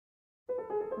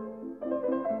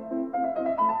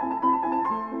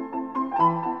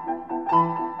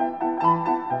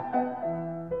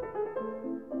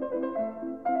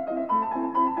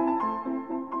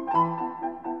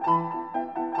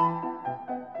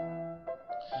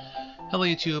Hello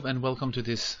YouTube and welcome to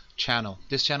this channel.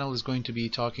 This channel is going to be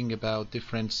talking about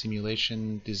different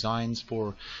simulation designs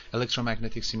for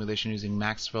electromagnetic simulation using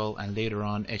Maxwell and later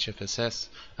on HFSS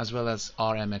as well as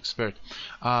RM Expert.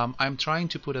 I'm trying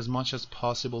to put as much as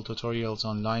possible tutorials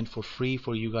online for free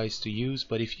for you guys to use,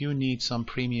 but if you need some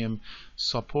premium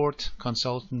support,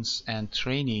 consultants and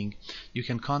training, you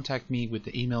can contact me with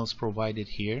the emails provided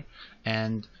here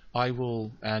and I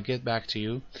will get back to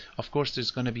you. Of course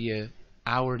there's going to be a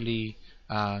hourly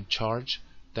charge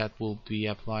that will be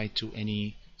applied to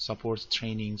any support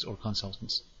trainings or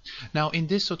consultants. Now in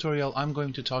this tutorial I'm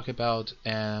going to talk about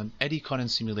eddy current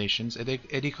simulations.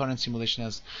 Eddy current simulation,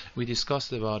 as we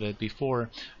discussed about it before,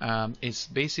 is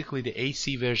basically the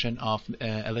AC version of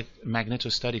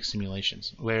magnetostatic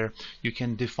simulations, where you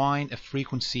can define a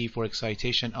frequency for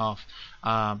excitation of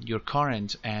your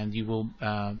current and you will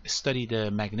study the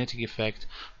magnetic effect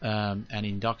and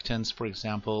inductance, for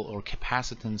example, or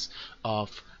capacitance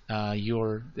of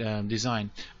your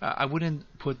design. I wouldn't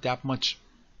put that much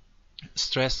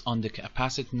stress on the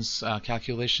capacitance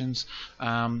calculations.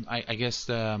 I guess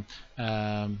the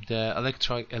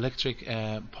electric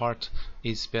part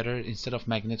is better. Instead of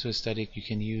magnetostatic, you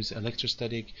can use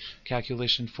electrostatic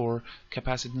calculation for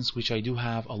capacitance, which I do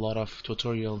have a lot of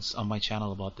tutorials on my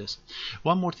channel about this.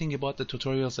 One more thing about the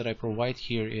tutorials that I provide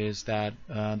here is that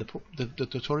the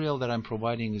tutorial that I'm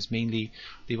providing is mainly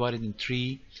divided in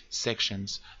 3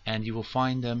 sections, and you will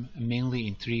find them mainly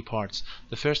in 3 parts.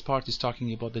 The first part is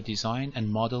talking about the design and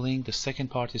modeling. The second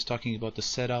part is talking about the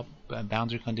setup,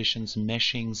 boundary conditions,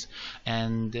 meshings,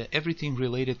 and everything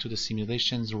related to the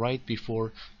simulations right before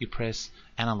you press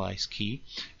analyze key.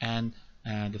 And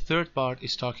the third part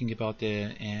is talking about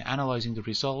the analyzing the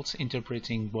results,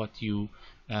 interpreting what you've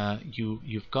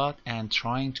got, and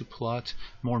trying to plot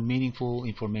more meaningful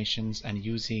informations and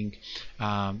using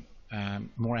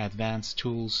more advanced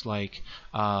tools like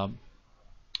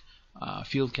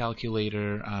field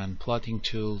calculator and plotting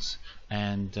tools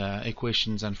and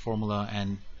equations and formula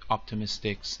and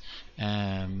optimistics,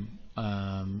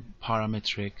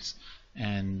 parametrics,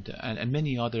 and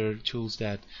many other tools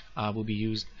that will be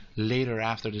used later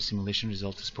after the simulation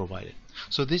result is provided.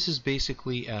 So this is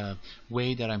basically a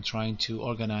way that I'm trying to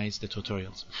organize the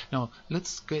tutorials. Now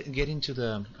let's get into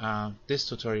the this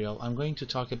tutorial. I'm going to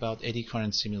talk about eddy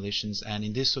current simulations, and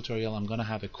in this tutorial I'm going to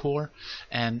have a core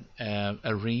and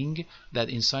a ring. That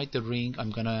inside the ring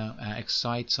I'm going to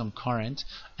excite some current,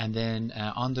 and then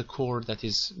on the core that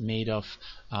is made of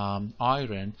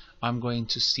iron, I'm going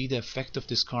to see the effect of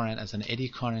this current as an eddy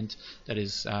current that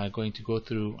is going to go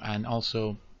through, and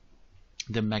also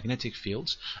the magnetic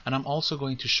fields. And I'm also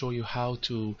going to show you how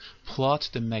to plot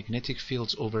the magnetic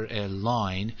fields over a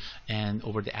line and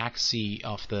over the axis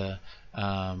of the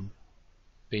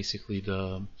basically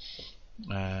the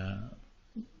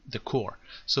core.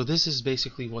 So this is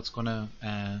basically what's gonna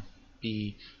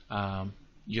be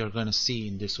you're gonna see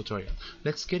in this tutorial.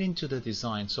 Let's get into the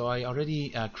design. So I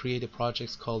already created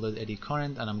projects called eddy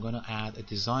current, and I'm gonna add a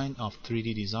design of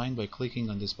 3D design by clicking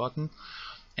on this button.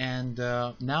 And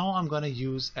now I'm going to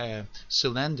use a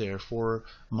cylinder for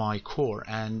my core,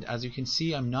 and as you can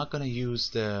see I'm not going to use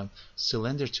the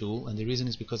cylinder tool, and the reason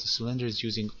is because the cylinder is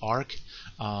using arc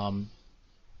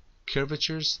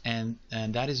curvatures, and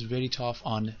that is very tough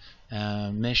on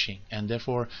meshing, and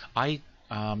therefore I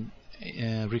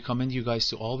recommend you guys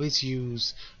to always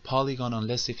use polygon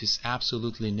unless if it's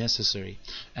absolutely necessary.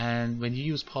 And when you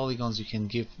use polygons you can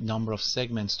give number of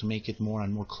segments to make it more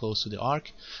and more close to the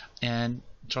arc, and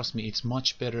trust me, it's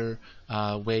much better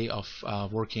way of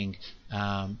working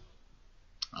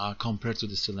compared to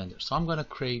the cylinder. So I'm going to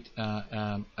create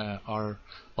our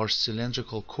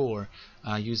cylindrical core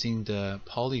using the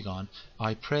polygon.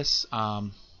 I press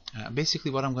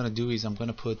basically what I'm going to do is I'm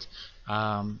going to put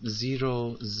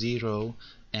 0, 0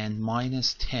 and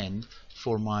 -10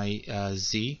 for my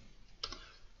Z,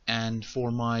 and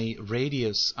for my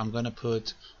radius I'm going to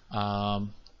put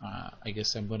I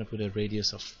guess I'm going to put a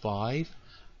radius of 5.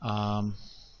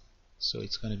 So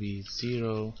it's going to be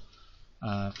 0,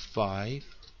 5,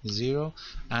 0,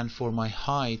 and for my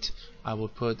height I will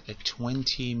put a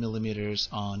 20 millimeters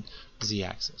on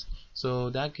Z-axis. So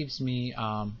that gives me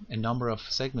a number of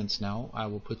segments. Now I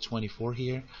will put 24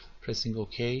 here, pressing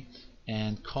OK,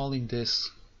 and calling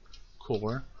this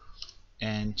core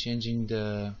and changing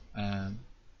the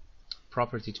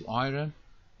property to iron.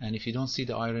 And if you don't see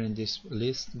the iron in this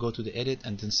list, go to the edit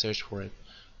and then search for it.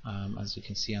 As you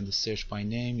can see on the search by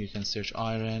name, you can search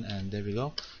iron, and there we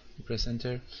go. You press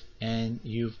enter and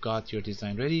you've got your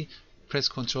design ready. Press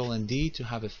Ctrl and D to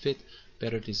have it fit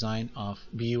better design of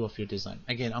view of your design.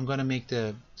 Again, I'm gonna make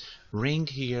the ring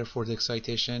here for the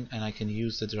excitation, and I can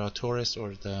use the draw torus or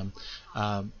the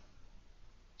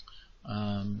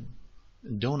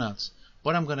donuts,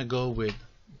 but I'm gonna go with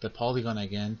the polygon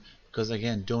again, because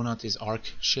again donut is arc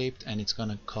shaped and it's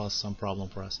gonna cause some problem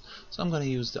for us. So I'm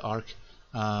gonna use the arc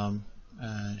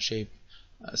shape,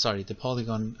 sorry, the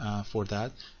polygon for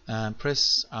that.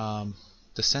 Press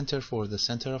the center for the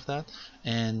center of that,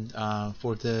 and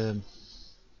for the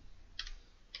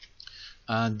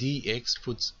dx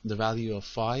put the value of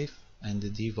 5, and the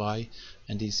dy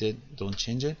and dz don't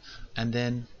change it, and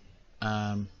then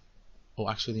oh,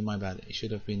 actually my bad, it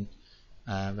should have been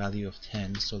value of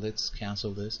 10. So let's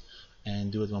cancel this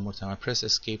and do it one more time. I press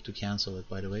escape to cancel it,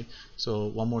 by the way. So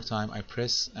one more time I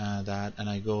press that, and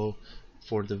I go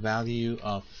for the value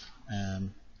of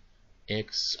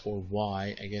x or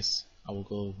y. I guess I will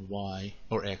go y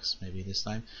or x maybe this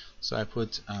time. So I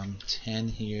put 10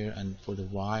 here, and for the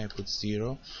y I put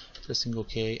 0, pressing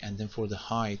OK, and then for the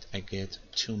height I get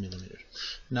 2 millimeters.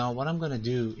 Now what I'm gonna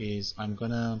do is I'm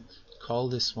gonna call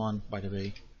this one, by the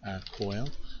way, coil,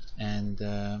 and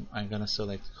I'm gonna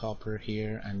select copper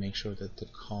here and make sure that the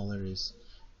color is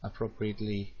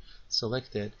appropriately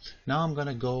selected. Now I'm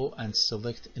gonna go and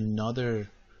select another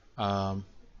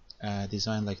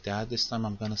design like that. This time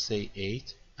I'm gonna say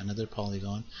 8, another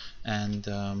polygon, and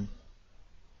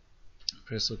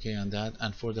press OK on that,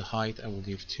 and for the height I will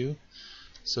give 2.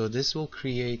 So this will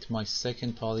create my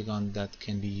second polygon that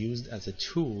can be used as a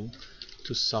tool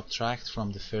to subtract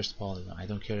from the first polygon. I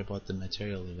don't care about the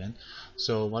material even.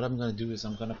 So what I'm going to do is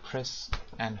I'm going to press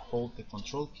and hold the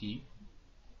control key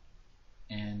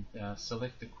and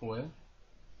select the coil,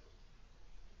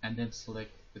 and then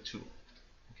select the tool.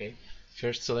 Okay,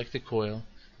 first select the coil,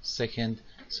 second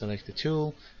select the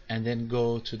tool, and then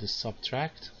go to the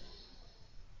subtract,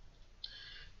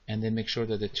 and then make sure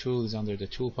that the tool is under the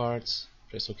tool parts.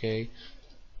 Press OK.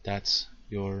 That's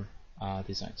your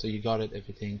design. So you got it,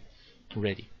 everything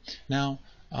ready. Now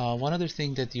one other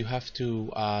thing that you have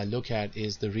to look at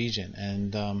is the region,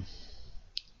 and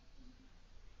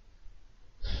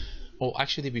oh,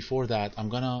 actually before that I'm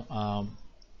gonna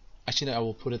actually I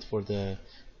will put it for the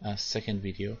second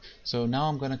video. So now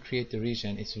I'm gonna create the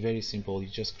region. It's very simple. You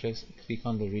just click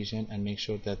on the region and make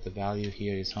sure that the value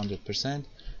here is 100%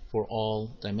 for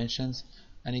all dimensions,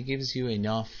 and it gives you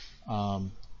enough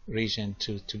region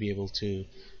to be able to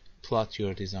plot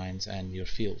your designs and your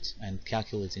fields and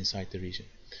calculate inside the region.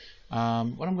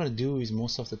 What I'm going to do is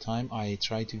most of the time I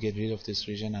try to get rid of this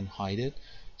region and hide it.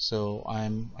 So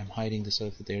I'm hiding the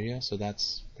selected area. So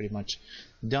that's pretty much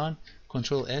done.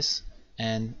 Control S,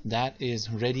 and that is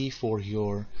ready for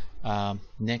your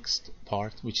next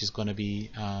part, which is going to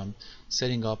be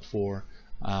setting up for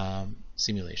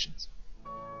simulations.